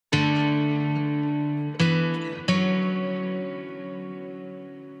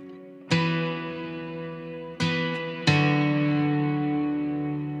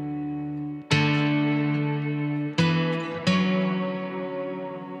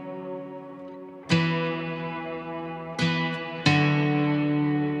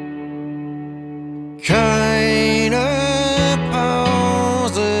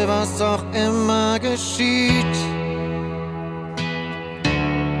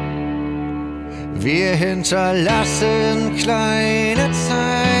Wir hinterlassen kleine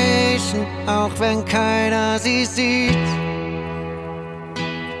Zeichen, auch wenn keiner sie sieht.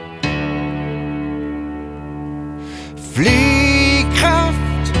 Fliehkraft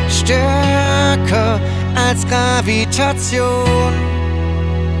stärker als Gravitation.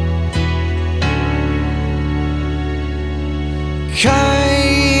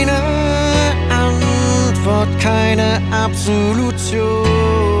 Keine Antwort, keine Absolution.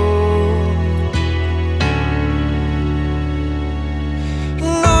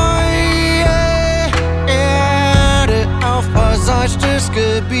 Neue Erde auf verseuchtes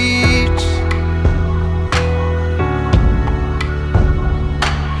Gebiet.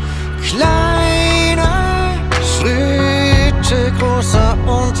 Kleine Schritte, großer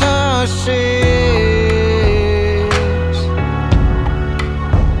Unterschied.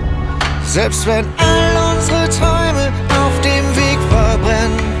 Selbst wenn all unsere Träume auf dem Weg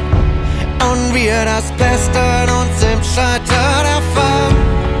verbrennen und wir das Beste an uns im Scheitern erfahren.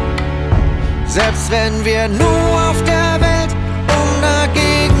 Selbst wenn wir nur auf der Welt, um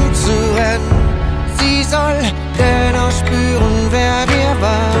dagegen zu rennen, sie soll dennoch spüren, wer wir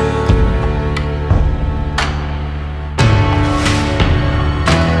waren.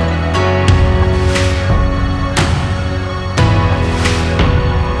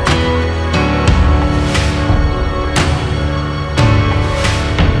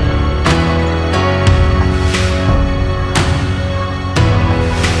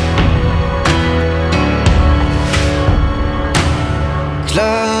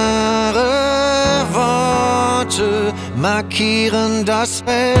 Klare Worte markieren das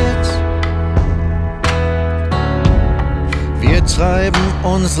Feld. Wir treiben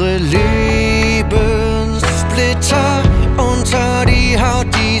unsere Lebenssplitter unter die Haut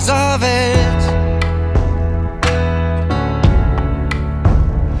dieser Welt.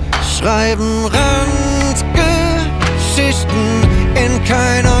 Schreiben Randgeschichten, in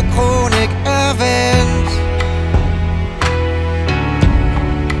keiner Chronik erwähnt.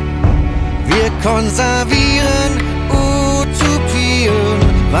 Wir konservieren Utopien,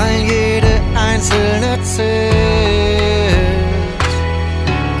 weil jede einzelne zählt.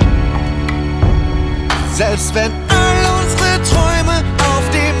 Selbst wenn all unsere Träume auf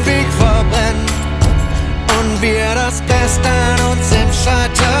dem Weg verbrennen und wir das Beste an uns im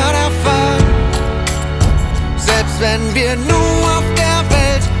Scheitern erfahren. Selbst wenn wir nur auf der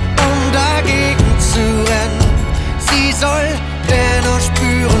Welt, um dagegen zu rennen, sie soll dennoch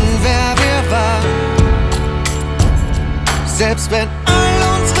spüren, wer wir waren. Selbst wenn all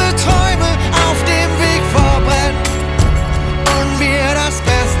unsere Träume auf dem Weg verbrennen und wir das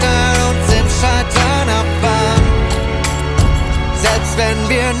Beste an uns im Scheitern erfahren. Selbst wenn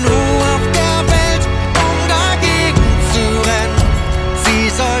wir nur auf der